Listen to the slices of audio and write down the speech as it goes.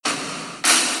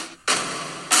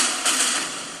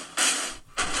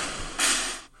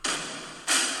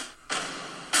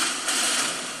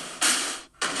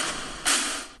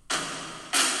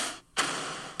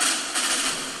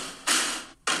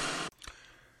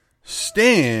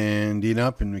Standing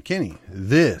up in McKinney,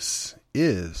 this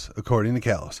is According to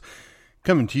Callus,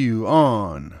 coming to you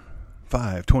on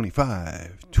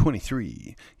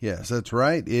 5/25/23. Yes, that's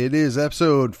right. It is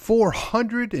episode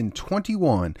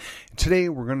 421. Today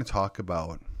we're going to talk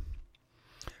about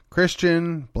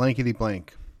Christian blankety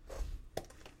blank.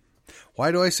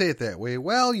 Why do I say it that way?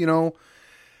 Well,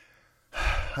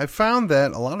 I found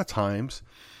that a lot of times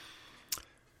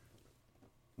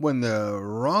when the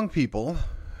wrong people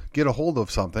get a hold of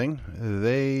something,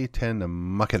 they tend to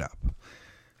muck it up.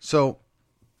 So,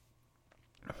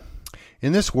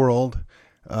 in this world,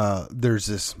 there's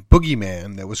this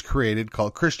boogeyman that was created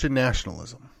called Christian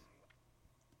nationalism.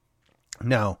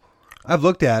 Now, I've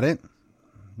looked at it.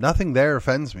 Nothing there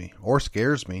offends me or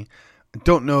scares me. I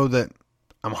don't know that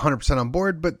I'm 100% on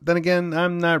board, but then again,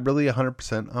 I'm not really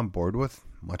 100% on board with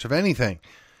much of anything.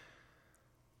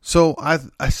 So I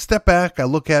step back, I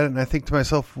look at it, and I think to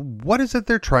myself, what is it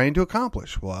they're trying to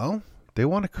accomplish? Well, they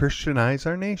want to Christianize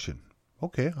our nation.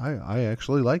 Okay, I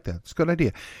actually like that. It's a good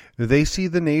idea. They see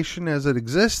the nation as it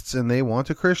exists, and they want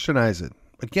to Christianize it.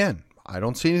 Again, I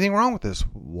don't see anything wrong with this.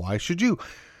 Why should you?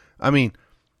 I mean,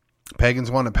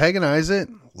 pagans want to paganize it.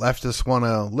 Leftists want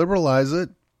to liberalize it.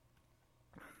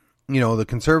 The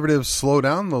conservatives slow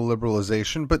down the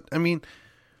liberalization. But, I mean,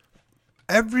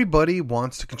 everybody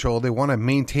wants to control. They want to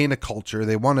maintain a culture.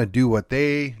 They want to do what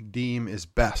they deem is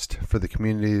best for the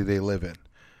community they live in.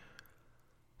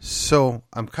 So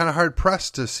I'm kind of hard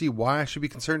pressed to see why I should be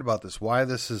concerned about this. Why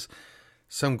this is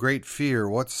some great fear.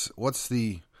 What's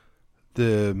the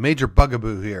major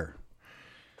bugaboo here?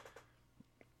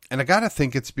 And I got to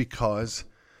think it's because,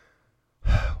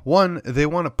 one, they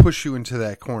want to push you into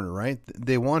that corner, right?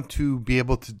 They want to be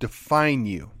able to define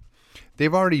you.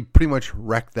 They've already pretty much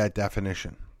wrecked that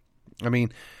definition. I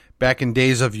mean, back in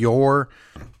days of yore,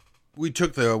 we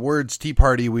took the words Tea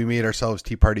Party, we made ourselves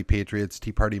Tea Party patriots,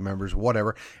 Tea Party members,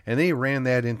 whatever, and they ran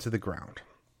that into the ground.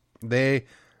 They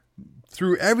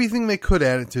threw everything they could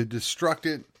at it to destruct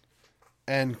it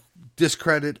and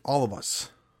discredit all of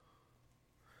us.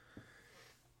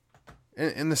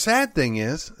 And the sad thing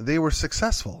is, they were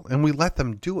successful, and we let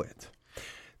them do it.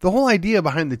 The whole idea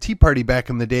behind the Tea Party back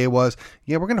in the day was,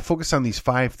 we're going to focus on these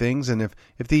 5 things, and if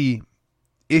the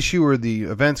issue or the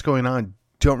events going on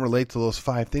don't relate to those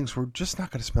 5 things, we're just not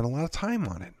going to spend a lot of time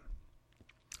on it.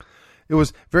 It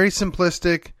was very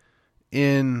simplistic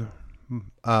in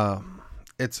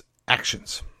its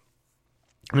actions.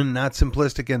 And not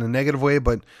simplistic in a negative way,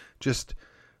 but just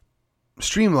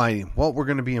streamlining what we're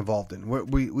going to be involved in.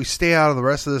 We stay out of the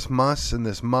rest of this muss and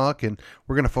this muck, and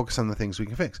we're going to focus on the things we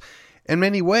can fix. In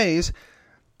many ways,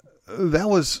 that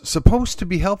was supposed to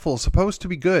be helpful, supposed to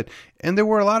be good. And there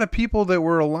were a lot of people that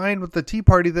were aligned with the Tea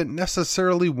Party that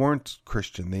necessarily weren't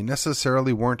Christian. They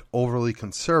necessarily weren't overly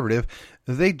conservative.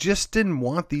 They just didn't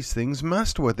want these things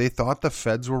messed with. They thought the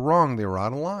feds were wrong. They were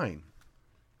out of line.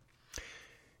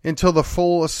 Until the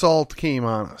full assault came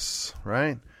on us,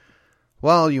 right?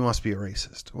 Well, you must be a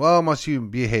racist. Well, must you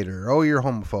be a hater? Oh, you're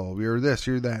homophobe. You're this,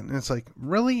 you're that. And it's like,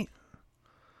 really?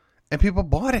 And people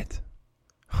bought it.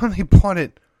 They bought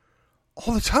it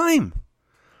all the time.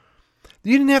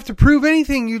 You didn't have to prove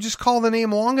anything. You just call the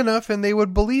name long enough and they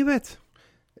would believe it.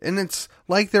 And it's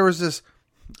like there was this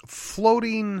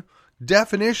floating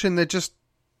definition that just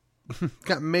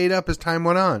got made up as time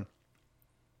went on.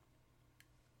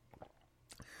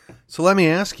 So let me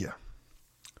ask you.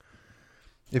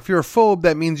 If you're a phobe,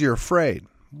 that means you're afraid.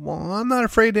 Well, I'm not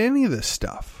afraid of any of this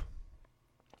stuff.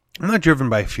 I'm not driven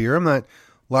by fear. I'm not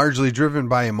largely driven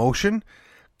by emotion.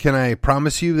 Can I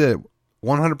promise you that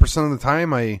 100% of the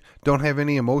time I don't have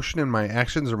any emotion in my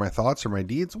actions or my thoughts or my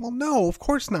deeds? Well, no, of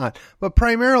course not. But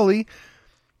primarily,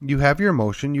 you have your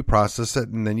emotion, you process it,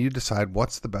 and then you decide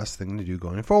what's the best thing to do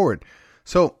going forward.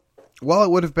 So, while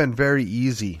it would have been very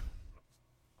easy,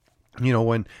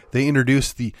 when they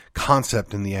introduced the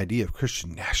concept and the idea of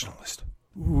Christian nationalist.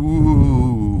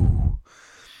 Ooh.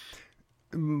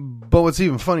 But what's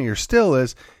even funnier still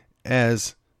is,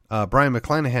 as Brian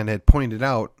McClanahan had pointed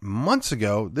out months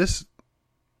ago, these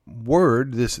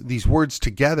words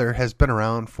together has been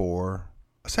around for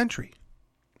a century.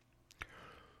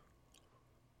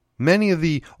 Many of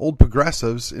the old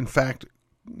progressives, in fact,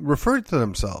 referred to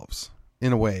themselves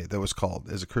in a way that was called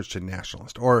as a Christian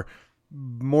nationalist, or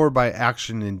more by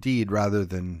action and deed rather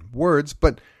than words.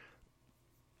 But,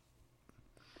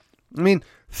 I mean,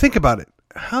 think about it.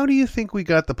 How do you think we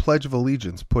got the Pledge of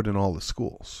Allegiance put in all the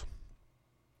schools?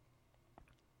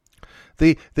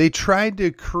 They tried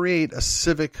to create a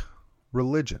civic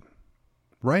religion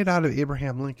right out of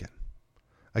Abraham Lincoln.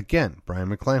 Again, Brian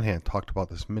McClanahan talked about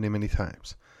this many, many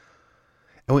times.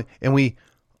 And we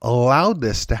allowed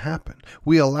this to happen.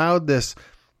 We allowed this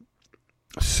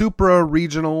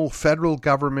supra-regional federal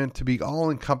government to be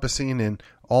all-encompassing and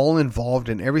all involved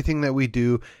in everything that we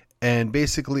do, and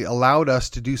basically allowed us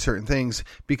to do certain things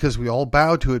because we all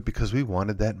bowed to it because we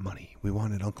wanted that money. We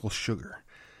wanted Uncle Sugar.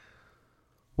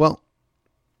 Well,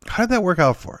 how did that work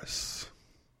out for us?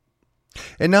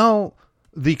 And now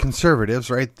the conservatives,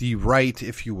 right, the right,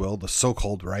 if you will, the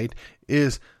so-called right,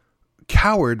 is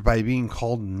cowed by being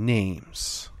called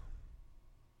names.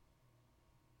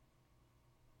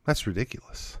 That's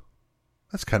ridiculous.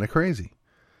 That's kind of crazy.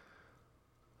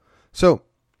 So,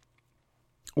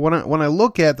 when I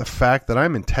look at the fact that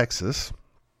I'm in Texas,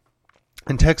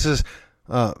 and Texas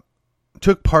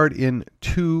took part in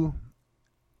 2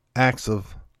 acts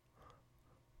of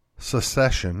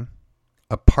secession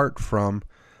apart from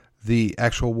the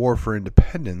actual war for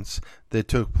independence that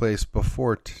took place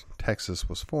before Texas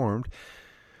was formed,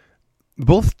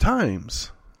 both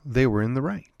times they were in the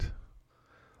right.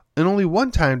 And only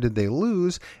one time did they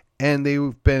lose, and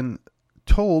they've been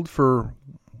told for,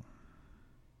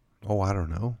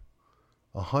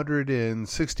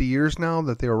 160 years now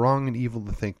that they were wrong and evil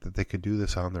to think that they could do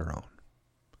this on their own.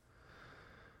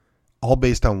 All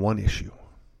based on one issue.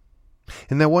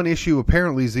 And that one issue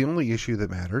apparently is the only issue that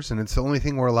matters, and it's the only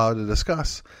thing we're allowed to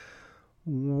discuss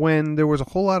when there was a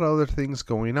whole lot of other things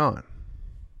going on.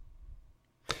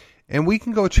 And we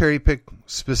can go cherry pick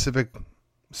specific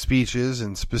speeches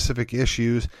and specific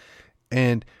issues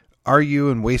and argue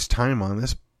and waste time on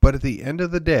this, but at the end of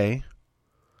the day,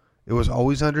 it was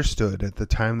always understood at the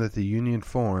time that the Union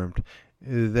formed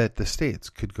that the states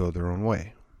could go their own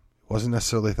way. It wasn't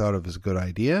necessarily thought of as a good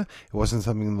idea. It wasn't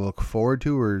something to look forward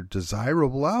to or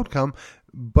desirable outcome,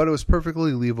 but it was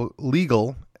perfectly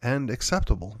legal and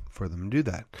acceptable for them to do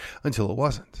that until it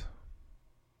wasn't.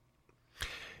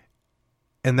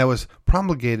 And that was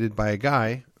promulgated by a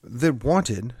guy that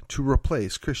wanted to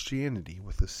replace Christianity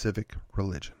with a civic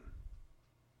religion.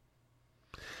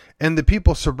 And the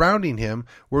people surrounding him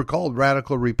were called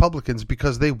radical Republicans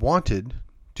because they wanted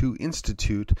to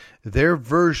institute their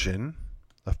version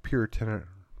of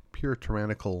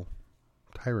puritanical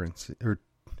tyrants or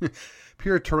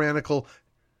puritanical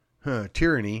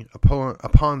tyranny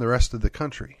upon the rest of the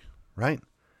country, right?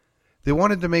 They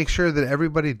wanted to make sure that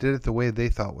everybody did it the way they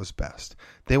thought was best.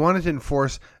 They wanted to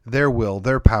enforce their will,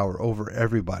 their power over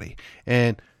everybody.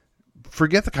 And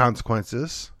forget the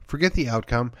consequences, forget the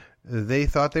outcome. They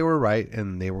thought they were right,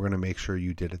 and they were going to make sure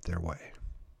you did it their way.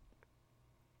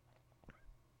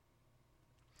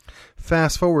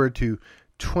 Fast forward to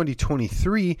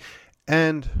 2023,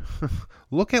 and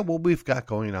look at what we've got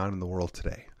going on in the world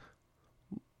today.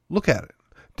 Look at it.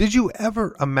 Did you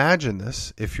ever imagine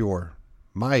this if you're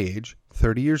my age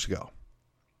 30 years ago,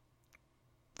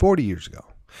 40 years ago?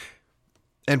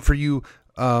 And for you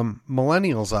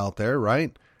millennials out there,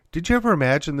 right? Did you ever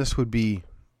imagine this would be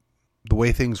the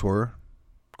way things were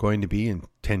going to be in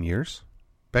 10 years?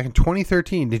 Back in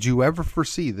 2013, did you ever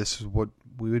foresee this is what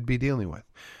we would be dealing with?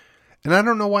 And I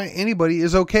don't know why anybody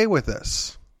is okay with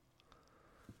this.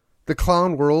 The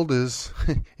clown world is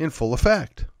in full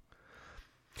effect.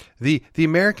 The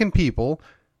American people,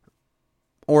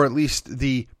 or at least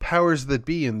the powers that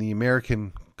be in the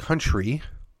American country,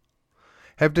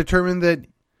 have determined that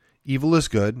evil is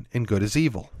good and good is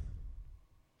evil.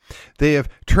 They have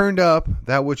turned up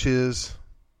that which is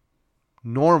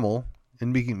normal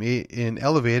and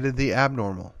elevated the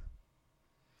abnormal.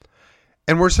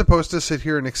 And we're supposed to sit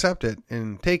here and accept it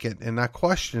and take it and not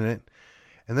question it.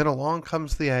 And then along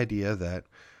comes the idea that,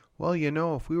 well,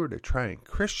 if we were to try and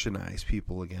Christianize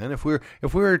people again, if we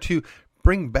were to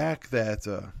bring back that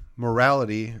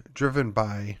morality driven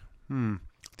by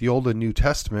the Old and New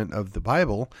Testament of the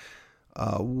Bible,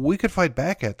 we could fight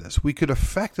back at this. We could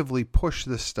effectively push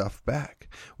this stuff back.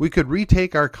 We could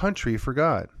retake our country for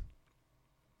God.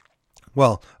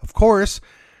 Well, of course,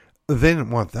 they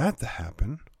didn't want that to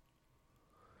happen.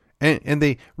 And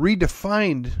they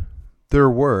redefined their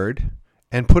word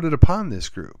and put it upon this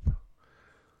group.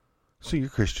 So you're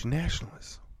Christian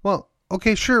nationalists. Well,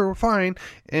 okay, sure, fine.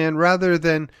 And rather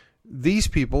than these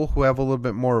people who have a little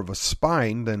bit more of a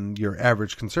spine than your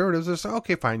average conservatives, they say,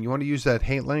 okay, fine, you want to use that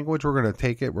hate language? We're going to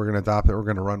take it, we're going to adopt it, we're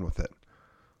going to run with it.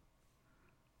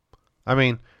 I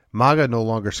mean, MAGA no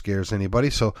longer scares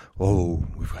anybody, so,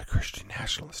 we've got Christian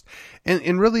nationalists.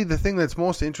 And really the thing that's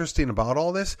most interesting about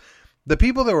all this, the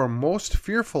people that were most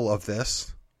fearful of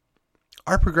this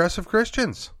are progressive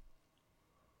Christians.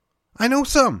 I know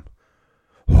some.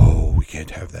 We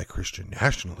can't have that Christian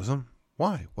nationalism.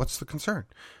 Why? What's the concern?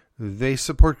 They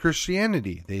support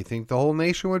Christianity. They think the whole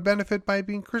nation would benefit by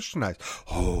being Christianized.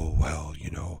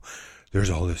 there's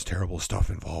all this terrible stuff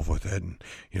involved with it, and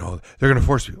they're going to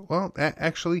force you. Well,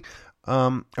 actually,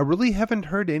 I really haven't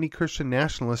heard any Christian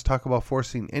nationalists talk about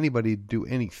forcing anybody to do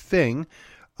anything.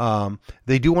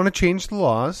 They do want to change the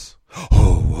laws.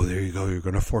 Oh, well, there you go. You're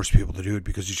going to force people to do it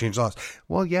because you changed laws.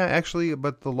 Well, yeah, actually,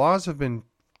 but the laws have been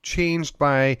changed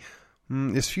by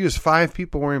as few as 5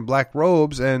 people wearing black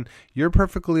robes, and you're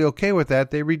perfectly okay with that.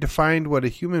 They redefined what a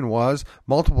human was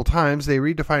multiple times. They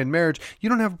redefined marriage. You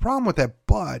don't have a problem with that,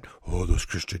 but those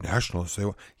Christian nationalists, they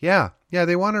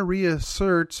want to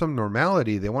reassert some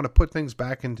normality. They want to put things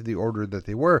back into the order that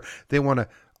they were. They want to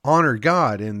honor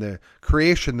God in the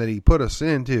creation that he put us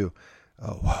into.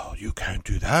 Oh, well, you can't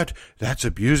do that. That's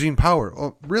abusing power.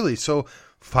 Oh, really? So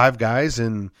 5 guys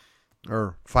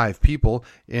or 5 people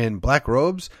in black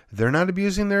robes, they're not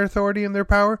abusing their authority and their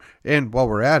power? And while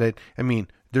we're at it, I mean,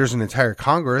 there's an entire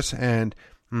Congress, and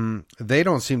they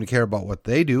don't seem to care about what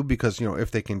they do because,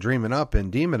 if they can dream it up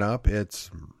and deem it up,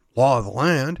 it's law of the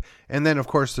land. And then, of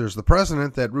course, there's the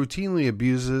president that routinely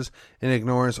abuses and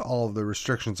ignores all of the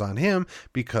restrictions on him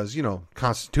because,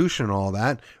 Constitution and all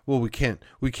that. Well, we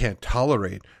can't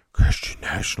tolerate Christian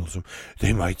nationalism.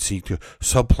 They might seek to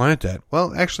supplant that.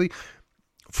 Well, actually,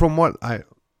 from what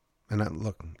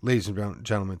look, ladies and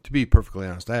gentlemen, to be perfectly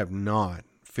honest, I have not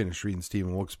finished reading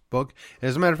Stephen Wolf's book.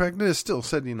 As a matter of fact, it is still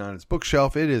sitting on its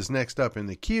bookshelf. It is next up in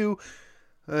the queue.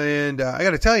 And I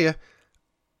got to tell you,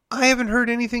 I haven't heard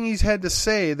anything he's had to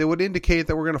say that would indicate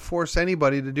that we're going to force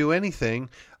anybody to do anything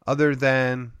other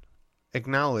than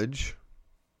acknowledge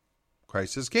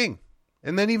Christ as King.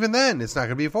 And then even then, it's not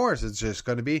going to be a force. It's just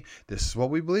going to be, this is what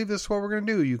we believe, this is what we're going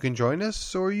to do. You can join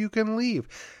us or you can leave.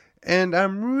 And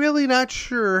I'm really not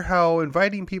sure how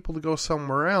inviting people to go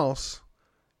somewhere else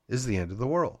is the end of the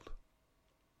world.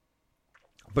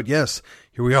 But yes,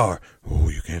 here we are. Oh,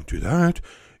 you can't do that.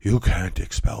 You can't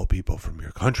expel people from your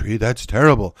country. That's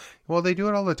terrible. Well, they do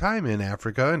it all the time in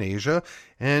Africa and Asia.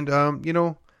 And,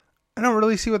 I don't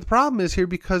really see what the problem is here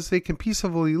because they can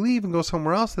peacefully leave and go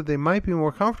somewhere else that they might be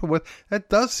more comfortable with. That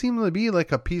does seem to be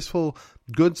like a peaceful,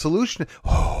 good solution.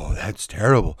 Oh, that's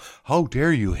terrible. How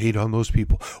dare you hate on those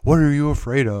people? What are you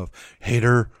afraid of?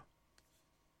 Hater.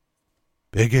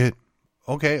 Bigot.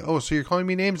 Okay. Oh, so you're calling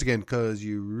me names again because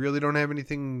you really don't have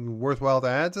anything worthwhile to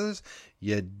add to this?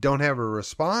 You don't have a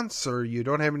response or you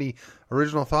don't have any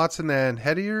original thoughts in that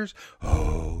head of yours?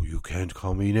 Oh, you can't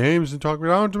call me names and talk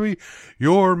down to me.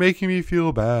 You're making me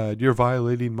feel bad. You're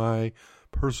violating my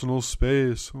personal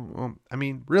space. I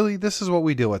mean, really, this is what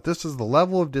we deal with. This is the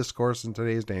level of discourse in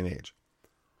today's day and age.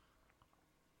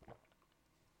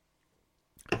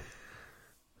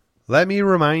 Let me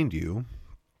remind you,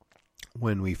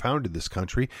 when we founded this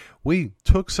country, we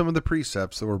took some of the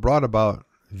precepts that were brought about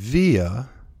via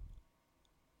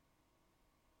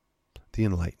the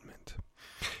Enlightenment.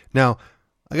 Now,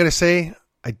 I got to say,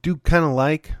 I do kind of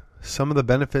like some of the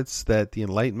benefits that the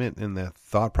Enlightenment and the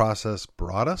thought process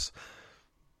brought us.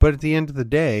 But at the end of the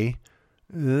day,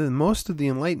 most of the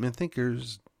Enlightenment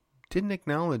thinkers didn't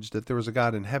acknowledge that there was a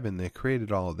God in heaven that created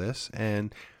all of this.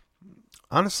 And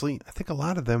honestly, I think a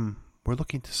lot of them were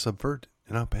looking to subvert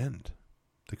and upend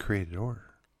the created order.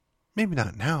 Maybe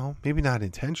not now, maybe not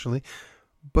intentionally,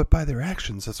 but by their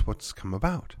actions, that's what's come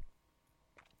about.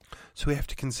 So we have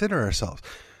to consider ourselves.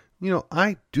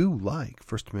 I do like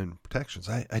First Amendment protections.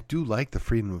 I do like the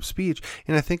freedom of speech,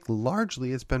 and I think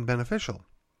largely it's been beneficial.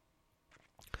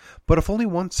 But if only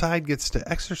one side gets to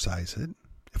exercise it,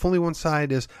 if only one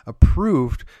side is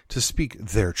approved to speak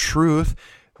their truth,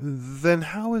 then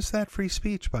how is that free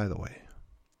speech, by the way?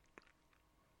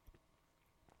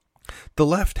 The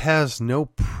left has no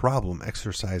problem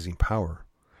exercising power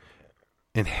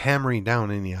and hammering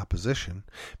down any opposition.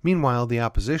 Meanwhile, the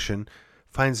opposition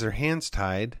finds their hands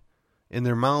tied and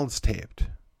their mouths taped.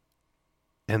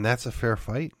 And that's a fair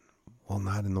fight? Well,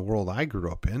 not in the world I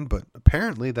grew up in, but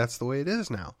apparently that's the way it is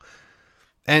now.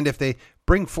 And if they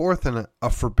bring forth a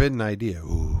forbidden idea,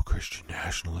 ooh, Christian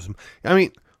nationalism. I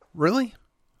mean, really?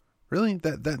 Really?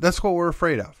 That's what we're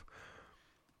afraid of.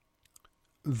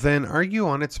 Then argue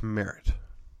on its merit.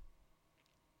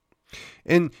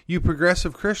 And you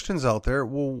progressive Christians out there,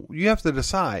 well, you have to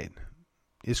decide,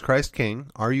 is Christ King?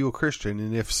 Are you a Christian?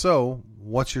 And if so,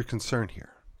 what's your concern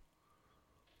here?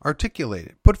 Articulate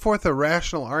it. Put forth a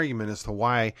rational argument as to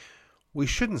why we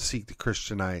shouldn't seek to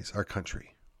Christianize our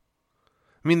country.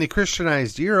 I mean, they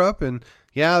Christianized Europe, and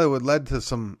yeah, that would lead to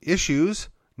some issues,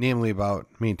 namely about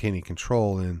maintaining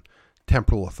control and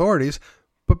temporal authorities,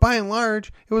 but by and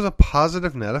large, it was a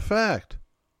positive net effect.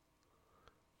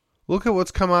 Look at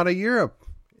what's come out of Europe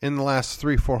in the last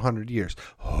 300-400 years.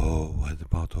 Oh, what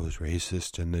about those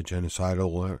racists and the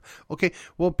genocidal? Okay,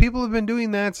 well, people have been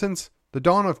doing that since the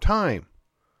dawn of time.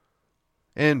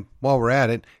 And while we're at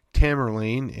it,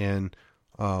 Tamerlane and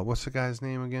what's the guy's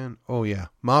name again? Oh yeah,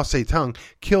 Mao Zedong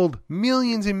killed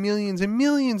millions and millions and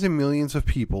millions and millions of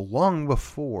people long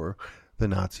before the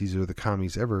Nazis or the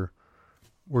commies ever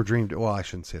were dreamed. Well, I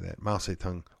shouldn't say that. Mao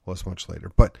Zedong was much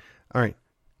later. But all right,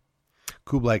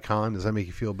 Kublai Khan. Does that make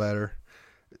you feel better?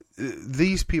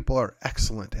 These people are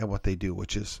excellent at what they do,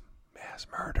 which is mass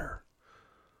murder.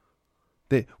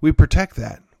 We protect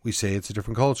that. We say it's a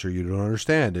different culture. You don't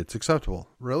understand. It's acceptable.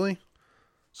 Really?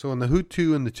 So when the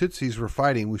Hutu and the Tutsis were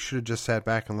fighting, we should have just sat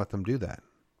back and let them do that.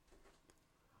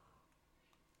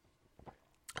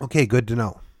 Okay, good to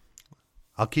know.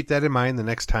 I'll keep that in mind the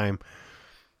next time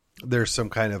there's some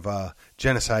kind of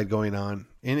genocide going on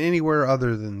in anywhere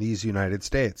other than these United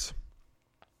States.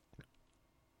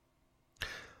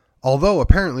 Although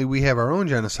apparently we have our own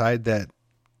genocide that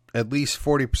at least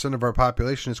 40% of our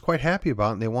population is quite happy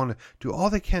about, and they want to do all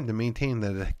they can to maintain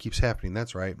that it keeps happening.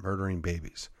 That's right, murdering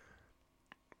babies.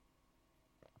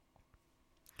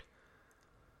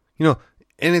 You know,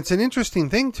 and it's an interesting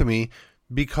thing to me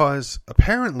because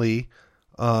apparently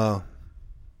there's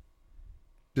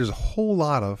a whole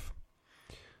lot of,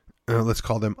 let's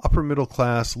call them upper middle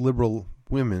class liberal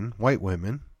women, white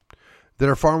women, that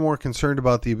are far more concerned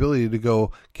about the ability to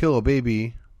go kill a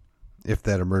baby if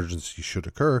that emergency should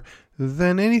occur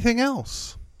than anything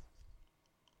else.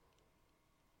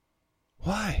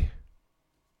 Why?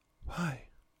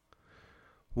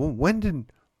 Well, when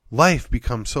did life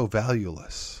become so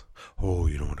valueless? Oh,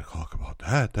 you don't want to talk about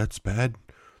that. That's bad.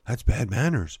 That's bad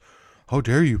manners. How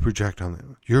dare you project on that?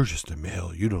 You're just a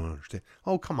male. You don't understand.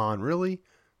 Oh, come on. Really?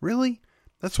 Really?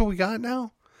 That's what we got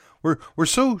now? We're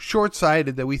so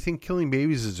short-sighted that we think killing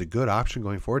babies is a good option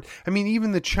going forward. I mean,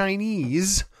 even the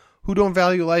Chinese, who don't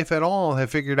value life at all,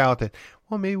 have figured out that,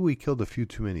 well, maybe we killed a few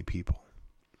too many people.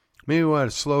 Maybe we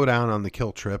want to slow down on the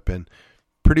kill trip and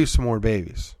produce some more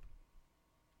babies.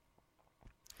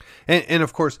 And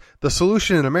of course, the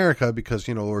solution in America, because,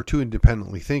 you know, we're too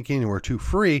independently thinking and we're too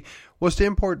free, was to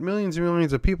import millions and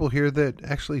millions of people here that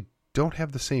actually don't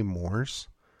have the same mores,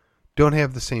 don't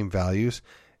have the same values,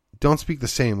 don't speak the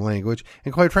same language,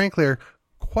 and quite frankly are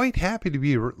quite happy to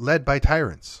be led by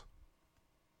tyrants.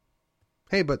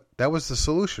 Hey, but that was the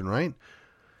solution, right?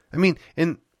 I mean,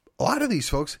 and a lot of these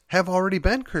folks have already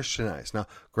been Christianized. Now,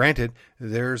 granted,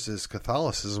 theirs is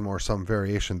Catholicism or some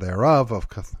variation thereof of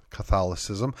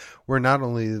Catholicism, where not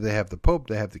only do they have the Pope,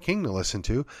 they have the King to listen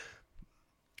to.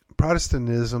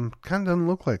 Protestantism kind of doesn't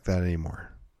look like that anymore.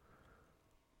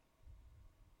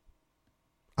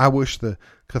 I wish the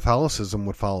Catholicism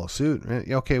would follow suit.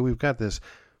 Okay, we've got this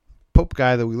Pope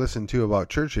guy that we listen to about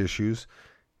church issues,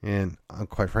 and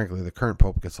quite frankly, the current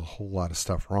Pope gets a whole lot of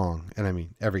stuff wrong. And I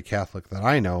mean, every Catholic that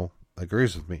I know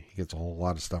agrees with me. He gets a whole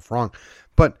lot of stuff wrong.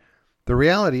 But the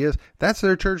reality is, that's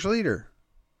their church leader.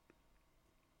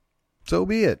 So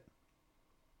be it.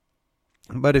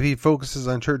 But if he focuses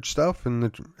on church stuff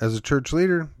and as a church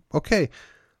leader, okay.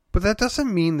 But that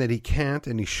doesn't mean that he can't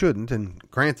and he shouldn't. And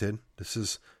granted, this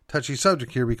is a touchy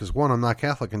subject here because, one, I'm not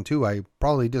Catholic, and two, I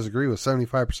probably disagree with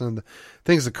 75% of the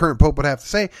things the current Pope would have to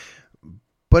say.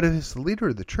 But as the leader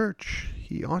of the church,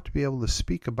 he ought to be able to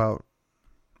speak about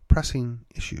pressing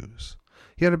issues.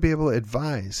 He ought to be able to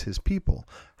advise his people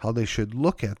how they should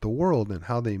look at the world and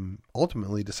how they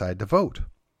ultimately decide to vote.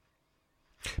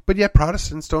 But yet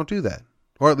Protestants don't do that.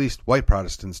 Or at least white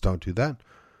Protestants don't do that.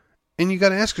 And you got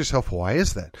to ask yourself, why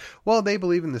is that? Well, they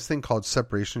believe in this thing called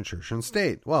separation of church and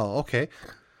state. Well, okay.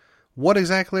 What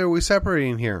exactly are we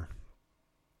separating here?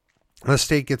 The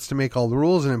state gets to make all the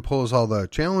rules and impose all the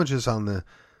challenges on the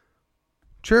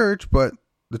church, but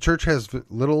the church has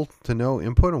little to no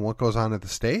input on what goes on at the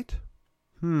state?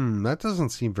 That doesn't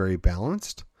seem very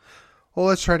balanced. Well,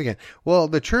 let's try it again. Well,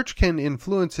 the church can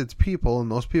influence its people,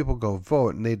 and those people go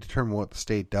vote, and they determine what the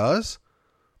state does?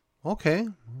 Okay,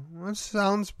 that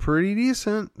sounds pretty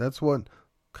decent. That's what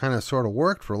kind of sort of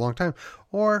worked for a long time.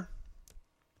 Or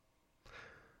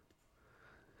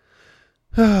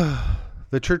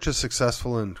the church is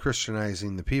successful in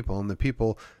Christianizing the people, and the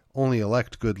people only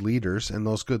elect good leaders, and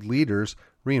those good leaders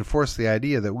reinforce the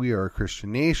idea that we are a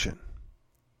Christian nation.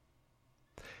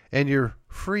 And you're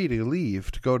free to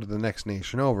leave to go to the next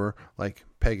nation over, like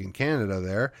pagan Canada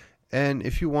there, and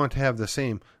if you want to have the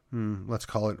same, let's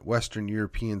call it Western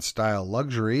European style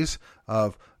luxuries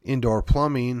of indoor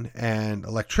plumbing and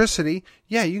electricity,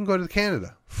 yeah, you can go to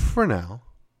Canada for now.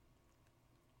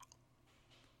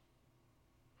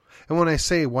 And when I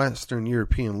say Western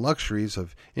European luxuries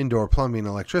of indoor plumbing and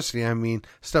electricity, I mean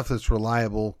stuff that's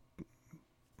reliable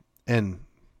and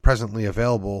presently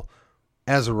available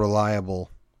as a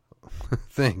reliable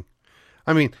thing.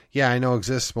 I mean, yeah, I know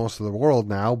exists most of the world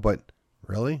now, but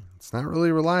really, it's not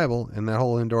really reliable. And that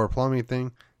whole indoor plumbing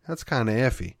thing, that's kind of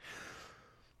iffy.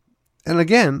 And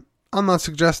again, I'm not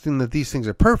suggesting that these things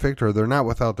are perfect or they're not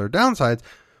without their downsides,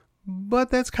 but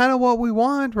that's kind of what we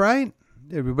want, right?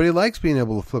 Everybody likes being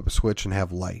able to flip a switch and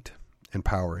have light and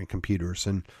power and computers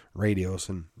and radios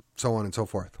and so on and so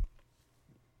forth.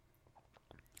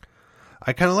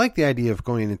 I kind of like the idea of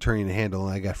going and turning the handle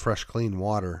and I got fresh, clean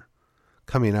water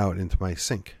coming out into my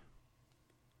sink.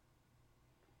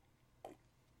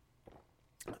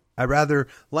 I rather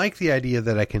like the idea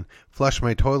that I can flush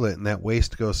my toilet and that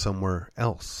waste goes somewhere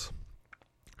else.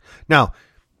 Now,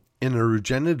 in a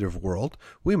regenerative world,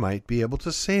 we might be able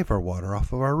to save our water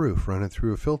off of our roof, run it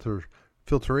through a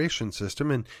filtration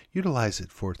system and utilize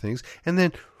it for things. And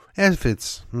then if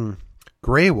it's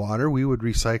gray water, we would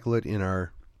recycle it in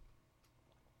our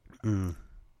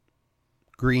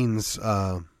greens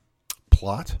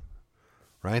plot,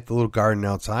 right? The little garden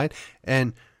outside.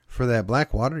 And for that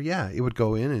black water, yeah, it would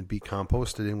go in and be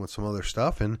composted in with some other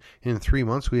stuff. And in 3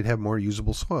 months, we'd have more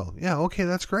usable soil. Yeah, okay,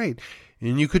 that's great.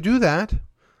 And you could do that.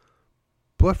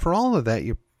 But for all of that,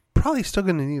 you're probably still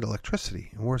going to need electricity.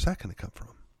 And where's that going to come from?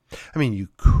 I mean, you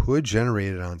could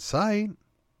generate it on site,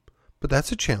 but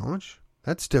that's a challenge.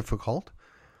 That's difficult.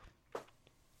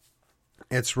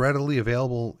 It's readily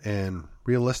available and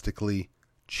realistically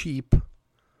cheap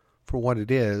for what it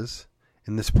is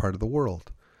in this part of the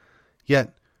world.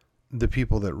 Yet, the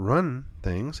people that run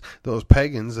things, those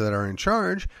pagans that are in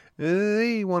charge,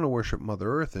 they want to worship Mother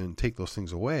Earth and take those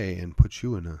things away and put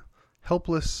you in a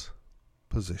helpless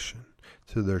position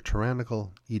to their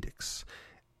tyrannical edicts,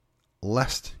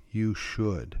 lest you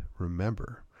should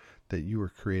remember that you were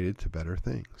created to better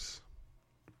things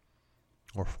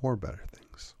or for better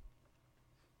things.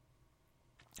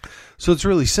 So it's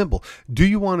really simple. Do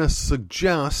you want to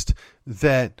suggest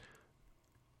that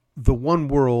the one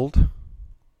world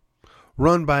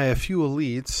run by a few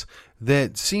elites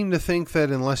that seem to think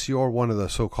that unless you're one of the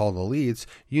so-called elites,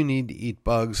 you need to eat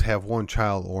bugs, have one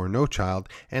child or no child,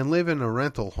 and live in a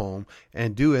rental home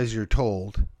and do as you're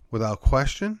told without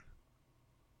question?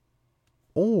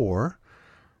 Or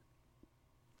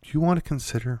do you want to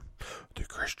consider the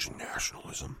Christian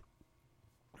nationalism?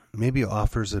 Maybe it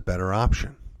offers a better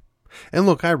option. And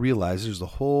look, I realize there's a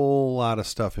whole lot of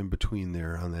stuff in between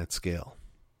there on that scale.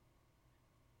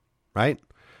 Right?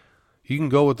 You can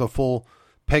go with the full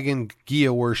pagan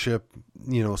Gaia worship,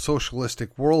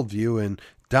 socialistic worldview and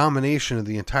domination of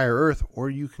the entire earth, or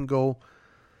you can go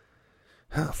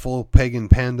full pagan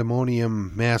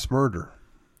pandemonium mass murder.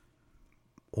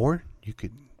 Or you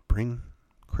could bring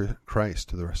Christ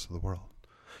to the rest of the world.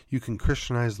 You can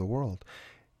Christianize the world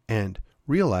and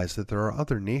realize that there are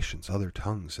other nations, other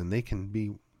tongues, and they can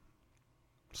be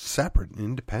separate and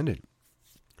independent.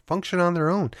 Function on their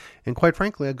own. And quite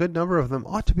frankly, a good number of them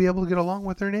ought to be able to get along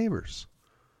with their neighbors.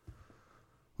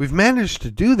 We've managed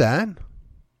to do that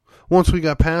once we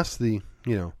got past the,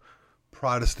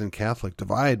 Protestant Catholic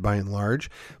divide by and large.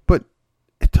 But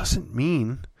it doesn't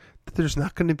mean that there's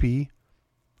not going to be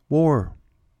war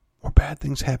or bad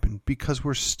things happen, because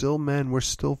we're still men. We're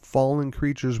still fallen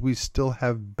creatures. We still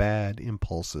have bad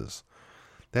impulses.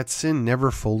 That sin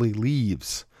never fully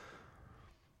leaves.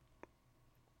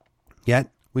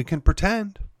 Yet, we can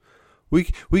pretend. We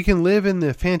can live in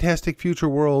the fantastic future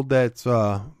world that's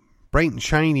bright and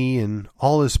shiny and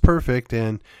all is perfect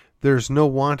and there's no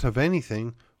want of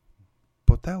anything,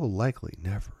 but that will likely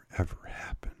never, ever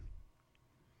happen.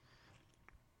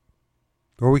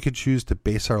 Or we could choose to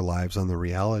base our lives on the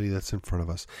reality that's in front of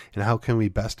us and how can we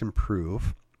best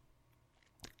improve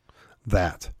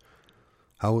that?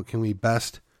 How can we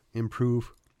best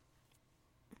improve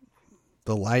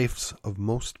the lives of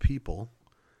most people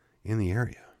in the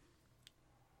area?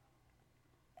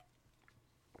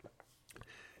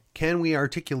 Can we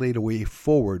articulate a way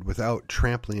forward without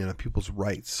trampling on people's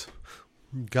rights,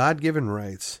 God-given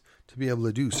rights, to be able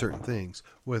to do certain things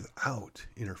without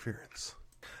interference?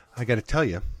 I got to tell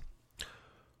you,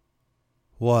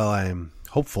 while I'm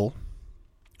hopeful,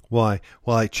 while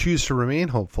I choose to remain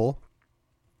hopeful,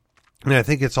 and I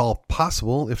think it's all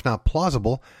possible, if not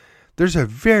plausible, there's a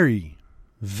very,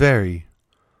 very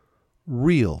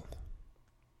real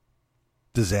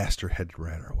disaster headed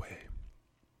right our way.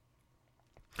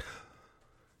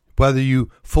 Whether you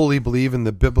fully believe in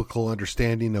the biblical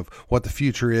understanding of what the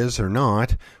future is or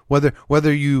not,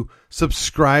 whether you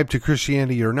subscribe to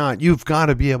Christianity or not, you've got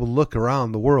to be able to look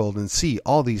around the world and see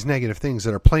all these negative things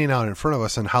that are playing out in front of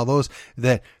us and how those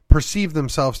that perceive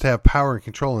themselves to have power and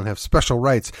control and have special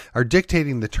rights are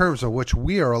dictating the terms of which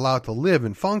we are allowed to live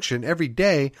and function every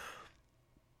day.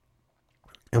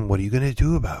 And what are you going to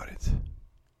do about it?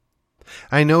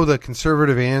 I know the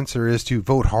conservative answer is to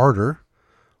vote harder,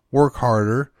 work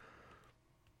harder,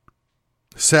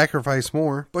 sacrifice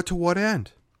more, but to what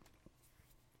end?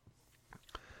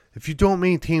 If you don't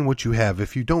maintain what you have,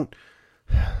 if you don't,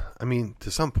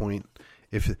 to some point,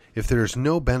 if there's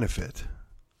no benefit,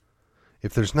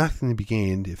 if there's nothing to be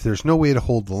gained, if there's no way to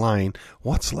hold the line,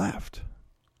 what's left?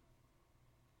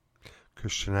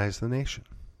 Christianize the nation.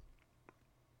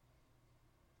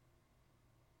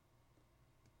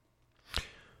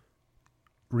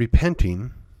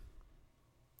 Repenting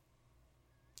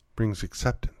brings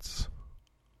acceptance.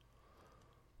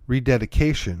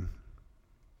 Rededication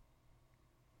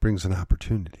brings an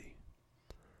opportunity.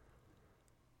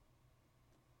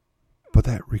 But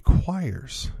that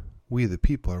requires we, the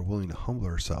people, are willing to humble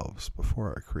ourselves before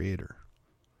our Creator.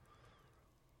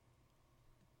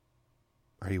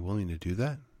 Are you willing to do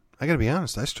that? I got to be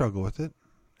honest, I struggle with it.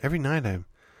 Every night I'm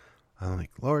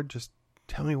like, Lord, just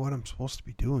tell me what I'm supposed to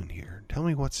be doing here. Tell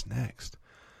me what's next.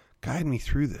 Guide me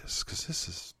through this, because this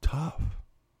is tough.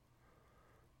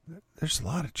 There's a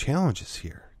lot of challenges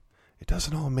here. It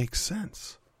doesn't all make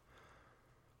sense.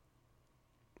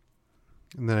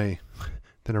 And then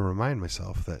I remind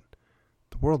myself that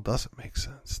the world doesn't make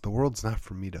sense. The world's not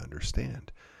for me to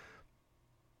understand.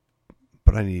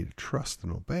 But I need to trust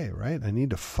and obey, right? I need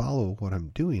to follow what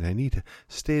I'm doing. I need to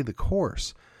stay the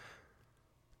course.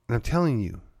 And I'm telling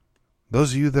you,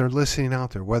 those of you that are listening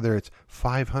out there, whether it's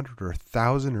 500 or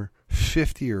 1,000 or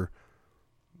 50 or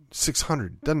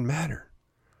 600, doesn't matter.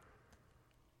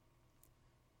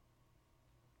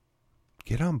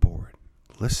 Get on board.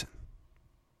 Listen.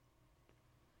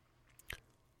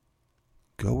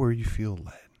 Go where you feel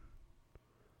led.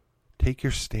 Take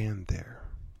your stand there.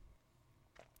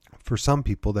 For some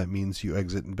people, that means you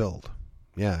exit and build.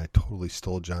 Yeah, I totally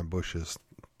stole John Bush's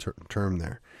term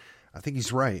there. I think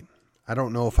he's right. I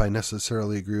don't know if I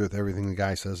necessarily agree with everything the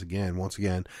guy says. Once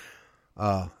again,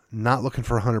 not looking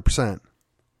for 100%.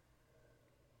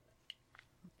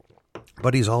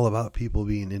 But he's all about people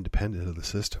being independent of the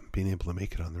system, being able to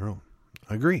make it on their own.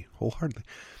 I agree wholeheartedly.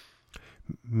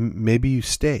 Maybe you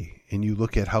stay and you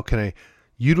look at how can I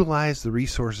utilize the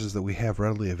resources that we have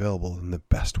readily available in the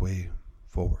best way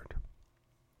forward.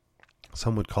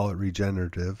 Some would call it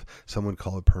regenerative. Some would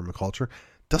call it permaculture.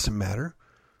 Doesn't matter.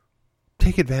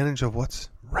 Take advantage of what's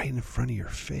right in front of your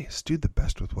face. Do the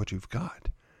best with what you've got.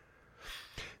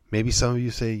 Maybe some of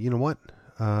you say, you know what?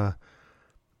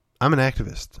 I'm an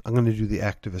activist. I'm going to do the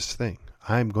activist thing.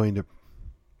 I'm going to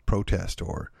protest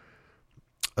or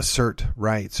assert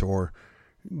rights or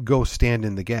go stand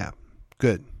in the gap.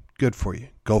 Good. Good for you.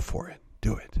 Go for it.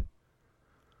 Do it.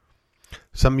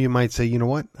 Some of you might say, you know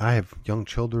what? I have young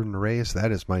children to raise.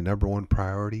 That is my number one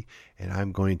priority. And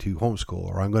I'm going to homeschool,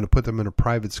 or I'm going to put them in a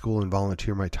private school and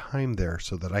volunteer my time there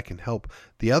so that I can help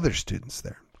the other students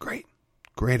there. Great.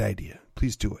 Great idea.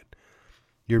 Please do it.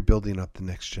 You're building up the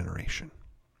next generation.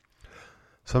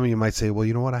 Some of you might say, well,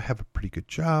 you know what? I have a pretty good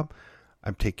job.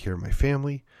 I take care of my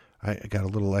family. I got a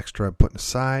little extra I'm putting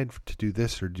aside to do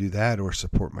this or do that, or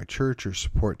support my church or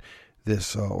support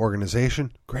this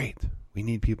organization. Great. We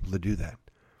need people to do that.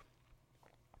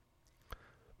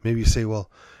 Maybe you say,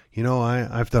 well, you know,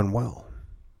 I've done well.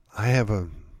 I have a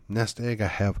nest egg. I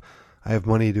have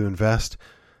money to invest.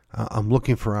 I'm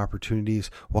looking for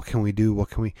opportunities. What can we do?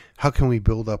 How can we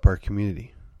build up our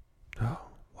community? Oh,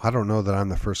 I don't know that I'm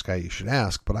the first guy you should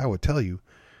ask, but I would tell you,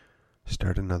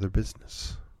 start another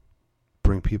business.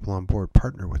 Bring people on board,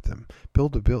 partner with them,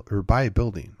 buy a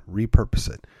building,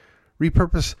 repurpose it.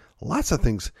 Repurpose lots of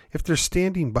things. If they're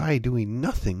standing by doing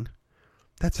nothing,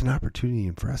 that's an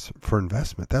opportunity for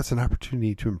investment. That's an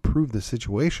opportunity to improve the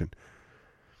situation.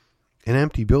 An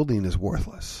empty building is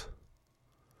worthless.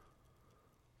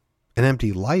 An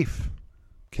empty life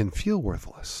can feel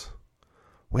worthless.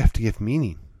 We have to give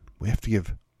meaning. We have to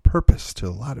give purpose to a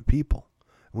lot of people.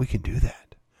 And we can do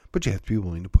that. But you have to be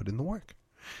willing to put in the work.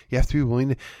 You have to be willing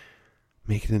to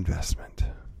make an investment.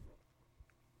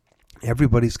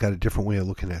 Everybody's got a different way of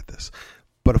looking at this.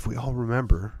 But if we all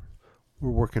remember, we're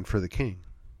working for the King.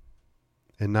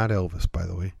 And not Elvis, by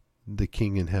the way. The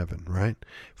King in heaven, right?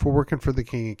 If we're working for the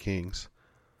King of Kings,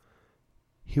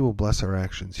 He will bless our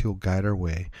actions. He'll guide our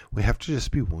way. We have to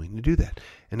just be willing to do that.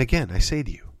 And again, I say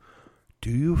to you, do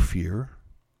you fear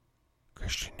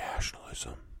Christian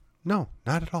nationalism? No,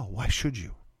 not at all. Why should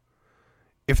you?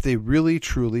 If they really,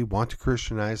 truly want to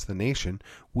Christianize the nation,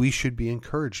 we should be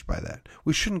encouraged by that.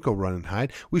 We shouldn't go run and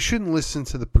hide. We shouldn't listen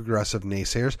to the progressive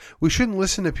naysayers. We shouldn't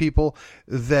listen to people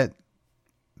that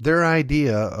their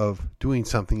idea of doing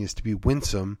something is to be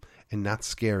winsome and not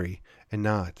scary and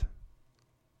not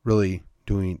really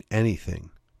doing anything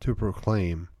to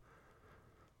proclaim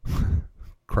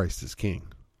Christ is king.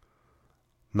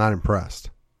 Not impressed.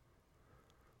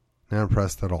 Not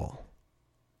impressed at all.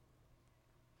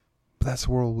 But that's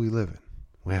the world we live in.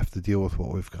 We have to deal with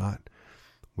what we've got.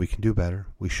 We can do better.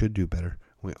 We should do better.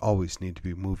 We always need to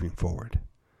be moving forward.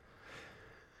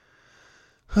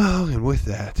 Oh, and with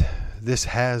that, this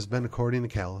has been According to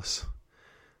Callus.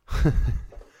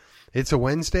 It's a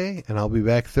Wednesday, and I'll be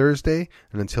back Thursday.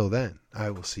 And until then, I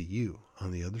will see you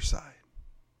on the other side.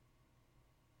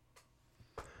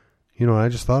 You know what I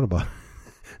just thought about?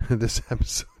 This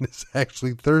episode is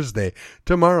actually Thursday.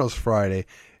 Tomorrow's Friday.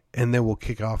 And then we'll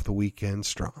kick off the weekend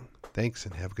strong. Thanks,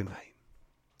 and have a good night.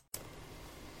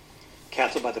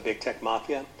 Canceled by the big tech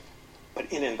mafia, but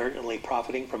inadvertently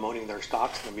profiting from owning their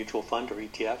stocks in a mutual fund or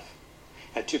ETF?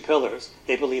 At Two Pillars,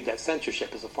 they believe that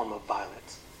censorship is a form of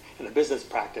violence and a business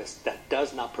practice that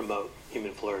does not promote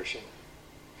human flourishing.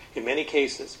 In many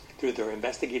cases, through their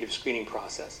investigative screening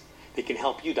process, they can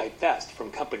help you divest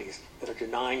from companies that are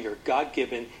denying your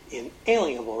God-given,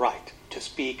 inalienable right to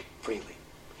speak freely.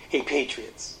 Hey,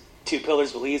 Patriots, Two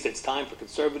Pillars believes it's time for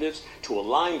conservatives to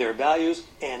align their values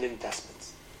and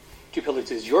investments. Two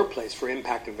Pillars is your place for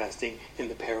impact investing in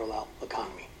the parallel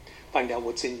economy. Find out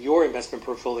what's in your investment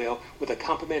portfolio with a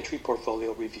complimentary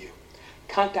portfolio review.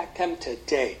 Contact them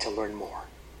today to learn more.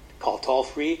 Call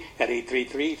toll-free at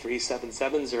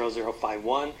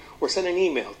 833-377-0051 or send an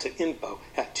email to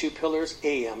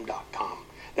info@twopillarsam.com.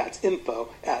 That's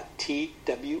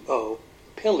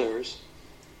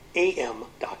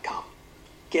info@twopillarsam.com.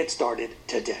 Get started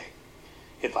today.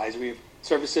 Advisory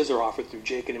services are offered through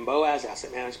Jacob & Boaz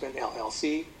Asset Management,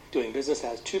 LLC, doing business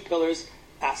as Two Pillars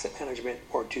Asset Management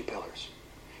or Two Pillars,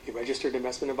 a registered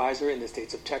investment advisor in the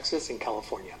states of Texas and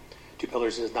California. Two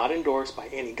Pillars is not endorsed by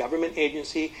any government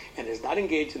agency and is not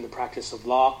engaged in the practice of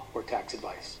law or tax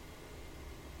advice.